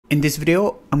In this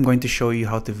video, I'm going to show you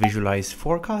how to visualize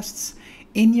forecasts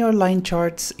in your line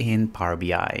charts in Power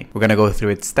BI. We're going to go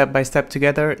through it step by step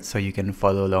together so you can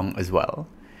follow along as well.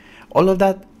 All of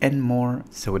that and more.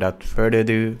 So without further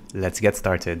ado, let's get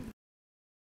started.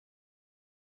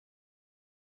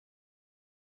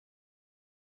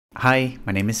 Hi,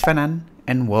 my name is Fernan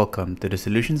and welcome to the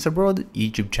Solutions Abroad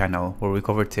YouTube channel where we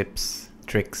cover tips,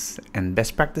 tricks, and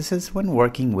best practices when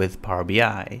working with Power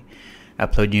BI. I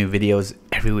upload new videos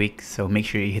every week, so make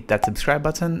sure you hit that subscribe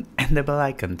button and the bell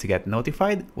icon to get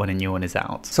notified when a new one is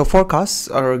out. So forecasts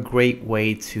are a great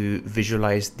way to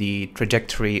visualize the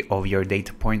trajectory of your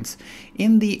data points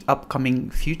in the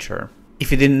upcoming future.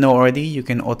 If you didn't know already, you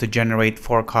can auto-generate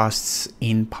forecasts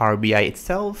in Power BI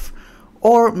itself,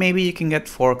 or maybe you can get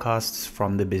forecasts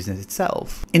from the business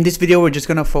itself. In this video, we're just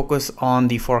going to focus on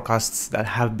the forecasts that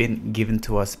have been given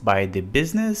to us by the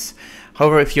business.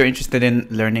 However, if you're interested in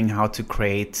learning how to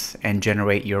create and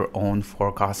generate your own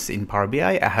forecasts in Power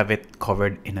BI, I have it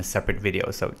covered in a separate video,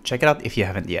 so check it out if you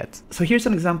haven't yet. So here's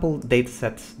an example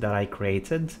dataset that I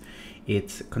created.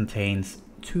 It contains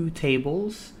two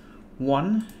tables.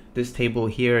 This table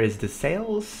here is the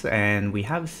sales, and we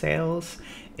have sales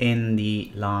in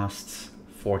the last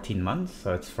 14 months,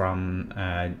 so it's from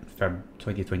Feb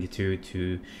 2022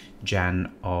 to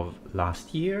Jan of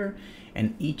last year,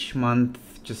 and each month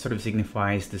just sort of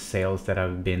signifies the sales that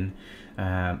have been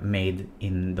made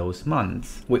in those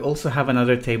months. We also have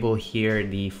another table here,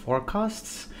 the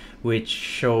forecasts, which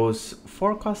shows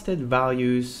forecasted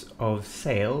values of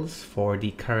sales for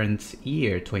the current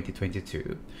year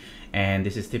 2022. And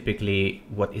this is typically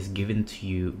what is given to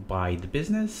you by the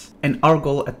business. And our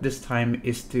goal at this time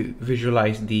is to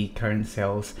visualize the current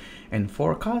sales and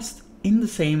forecast in the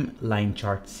same line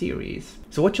chart series.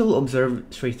 So what you'll observe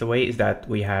straight away is that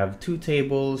we have two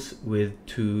tables with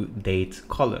two date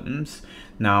columns.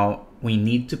 Now we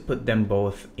need to put them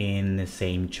both in the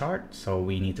same chart. So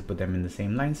we need to put them in the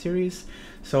same line series.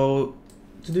 So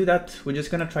to do that, we're just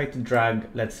going to try to drag,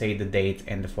 let's say, the date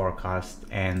and the forecast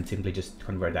and simply just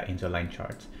convert that into a line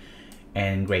chart.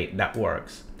 And great, that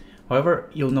works. However,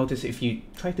 you'll notice if you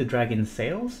try to drag in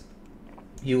sales,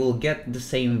 you will get the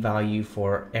same value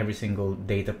for every single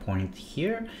data point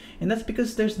here. And that's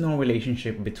because there's no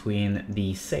relationship between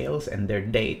the sales and their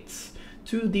dates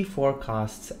to the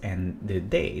forecasts and the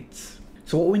dates.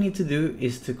 So what we need to do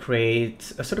is to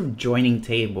create a sort of joining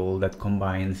table that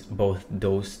combines both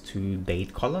those two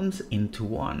date columns into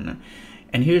one.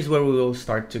 And here's where we will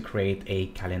start to create a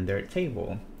calendar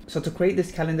table. So to create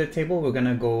this calendar table, we're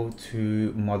gonna go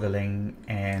to modeling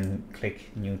and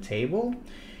click new table.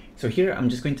 So here I'm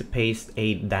just going to paste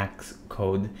a DAX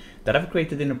code that I've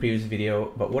created in a previous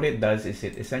video, but what it does is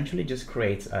it essentially just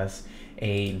creates us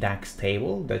a DAX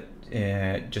table that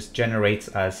just generates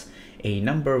us a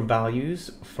number of values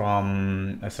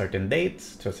from a certain date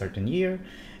to a certain year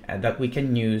that we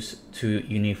can use to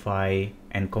unify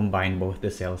and combine both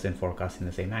the sales and forecast in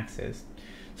the same axis.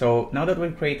 So now that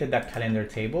we've created that calendar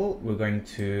table, we're going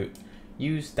to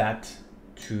use that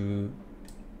to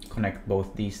connect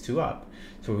both these two up.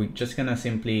 So we're just gonna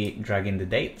simply drag in the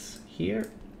dates here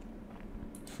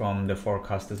from the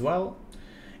forecast as well.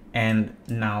 And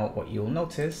now what you'll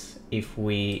notice, if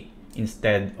we,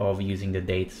 instead of using the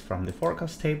dates from the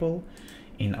forecast table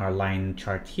in our line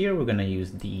chart here, we're gonna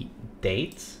use the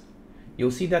dates. You'll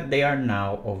see that they are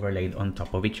now overlaid on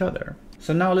top of each other.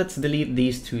 So now let's delete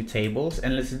these two tables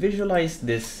and let's visualize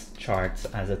this chart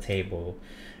as a table.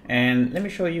 And let me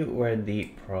show you where the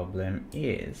problem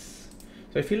is.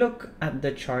 So if you look at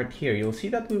the chart here, you'll see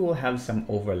that we will have some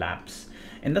overlaps.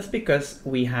 And that's because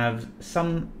we have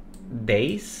some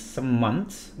days, some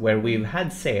months where we've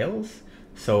had sales.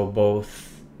 So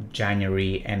both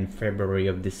January and February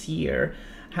of this year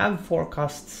have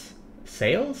forecasts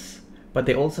sales, but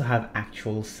they also have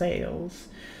actual sales.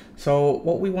 So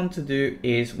what we want to do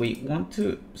is we want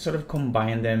to sort of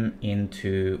combine them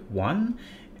into one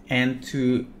and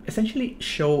to essentially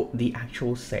show the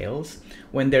actual sales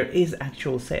when there is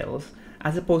actual sales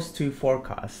as opposed to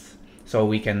forecasts. So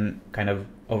we can kind of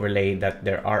overlay that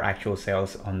there are actual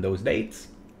sales on those dates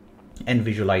and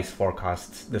visualize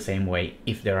forecasts the same way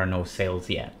if there are no sales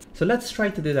yet. So let's try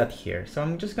to do that here. So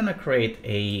I'm just gonna create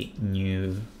a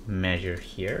new measure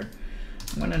here.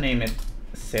 I'm gonna name it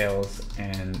sales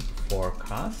and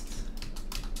forecasts.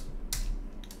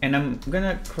 And I'm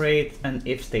gonna create an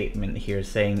if statement here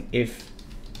saying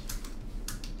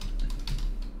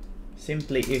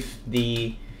simply if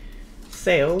the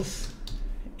sales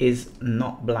is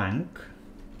not blank.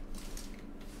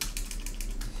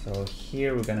 So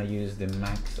here we're gonna use the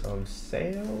max of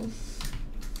sales.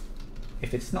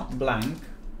 If it's not blank,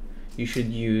 you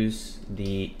should use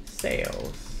the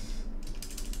sales.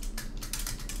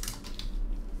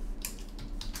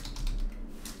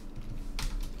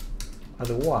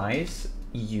 Otherwise,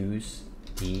 use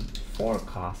the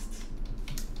forecasts.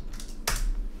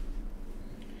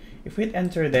 If we hit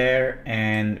enter there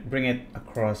and bring it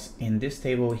across in this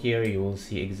table here, you will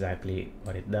see exactly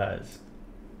what it does.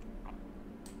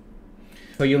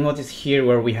 So you'll notice here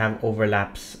where we have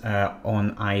overlaps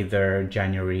on either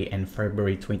January and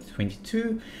February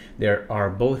 2022, there are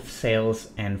both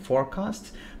sales and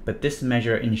forecasts, but this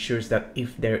measure ensures that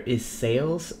if there is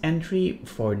sales entry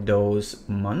for those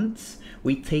months,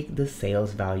 we take the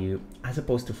sales value as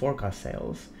opposed to forecast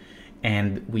sales.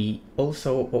 And we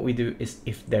also, what we do is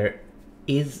if there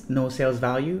is no sales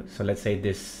value, so let's say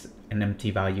this an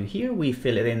empty value here, we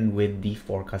fill it in with the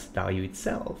forecast value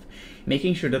itself,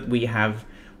 making sure that we have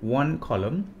one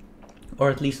column or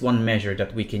at least one measure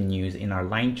that we can use in our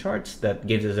line charts that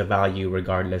gives us a value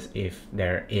regardless if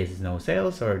there is no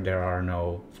sales or there are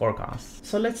no forecasts.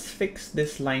 So let's fix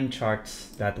this line charts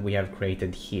that we have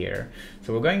created here.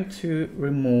 So we're going to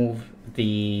remove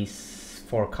the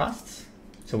forecasts.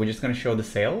 So we're just going to show the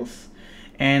sales,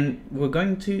 and we're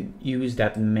going to use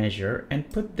that measure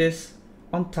and put this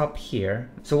on top here.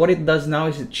 So what it does now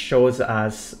is it shows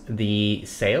us the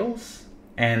sales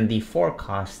and the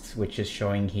forecasts, which is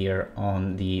showing here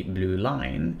on the blue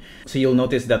line. So you'll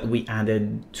notice that we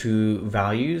added two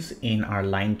values in our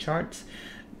line charts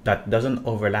that doesn't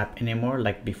overlap anymore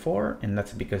like before, and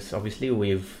that's because obviously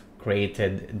we've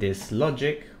created this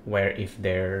logic where if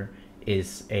there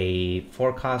is a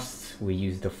forecast, we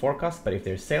use the forecast, but if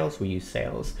there's sales, we use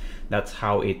sales. That's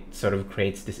how it sort of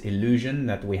creates this illusion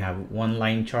that we have one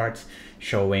line chart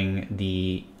showing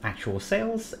the actual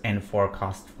sales and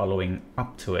forecast following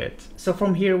up to it. So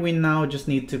from here, we now just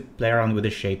need to play around with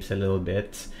the shapes a little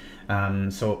bit.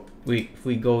 So if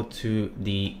we go to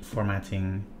the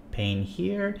formatting pane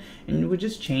here, and we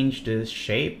just change the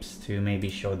shapes to maybe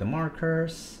show the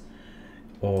markers.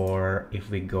 Or if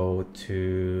we go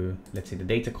to, let's say, the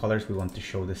data colors, we want to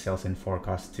show the sales and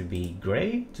forecast to be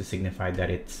gray to signify that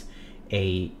it's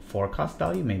a forecast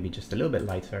value, maybe just a little bit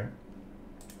lighter,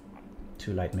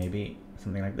 too light maybe,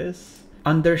 something like this.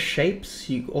 Under shapes,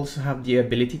 you also have the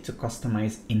ability to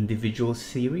customize individual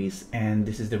series, and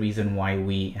this is the reason why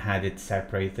we had it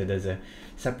separated as a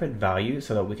separate value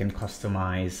so that we can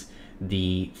customize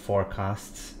the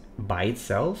forecasts by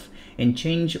itself and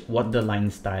change what the line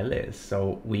style is.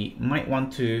 So we might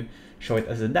want to show it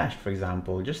as a dash, for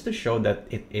example, just to show that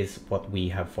it is what we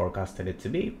have forecasted it to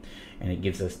be. And it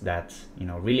gives us that, you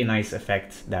know, really nice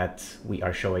effect that we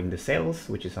are showing the sales,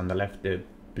 which is on the left, the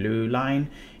blue line,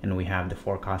 and we have the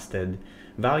forecasted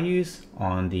values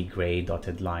on the gray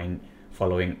dotted line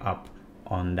following up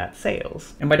on that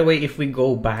sales. And by the way, if we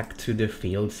go back to the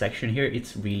field section here,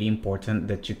 it's really important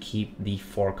that you keep the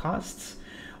forecasts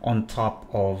on top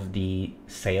of the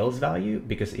sales value,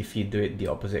 because if you do it the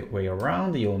opposite way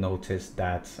around, you'll notice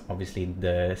that obviously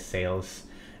the sales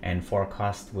and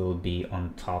forecast will be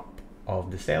on top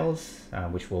of the sales,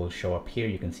 which will show up here.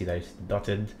 You can see that it's the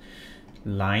dotted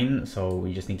line, so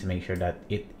we just need to make sure that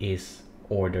it is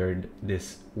ordered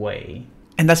this way.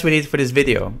 And that's really it for this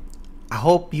video. I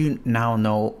hope you now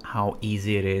know how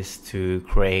easy it is to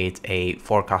create a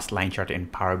forecast line chart in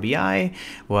Power BI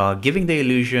while giving the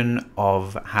illusion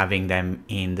of having them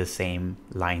in the same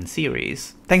line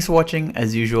series. Thanks for watching.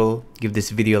 As usual, give this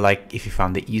video a like if you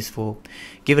found it useful.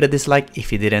 Give it a dislike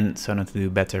if you didn't, so I know to do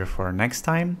better for next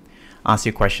time. Ask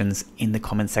your questions in the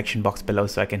comment section box below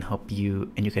so I can help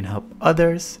you and you can help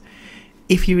others.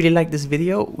 If you really like this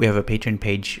video, we have a Patreon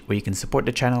page where you can support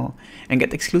the channel and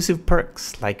get exclusive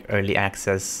perks like early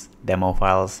access, demo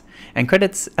files, and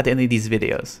credits at the end of these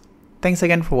videos. Thanks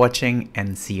again for watching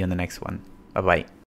and see you on the next one. Bye bye.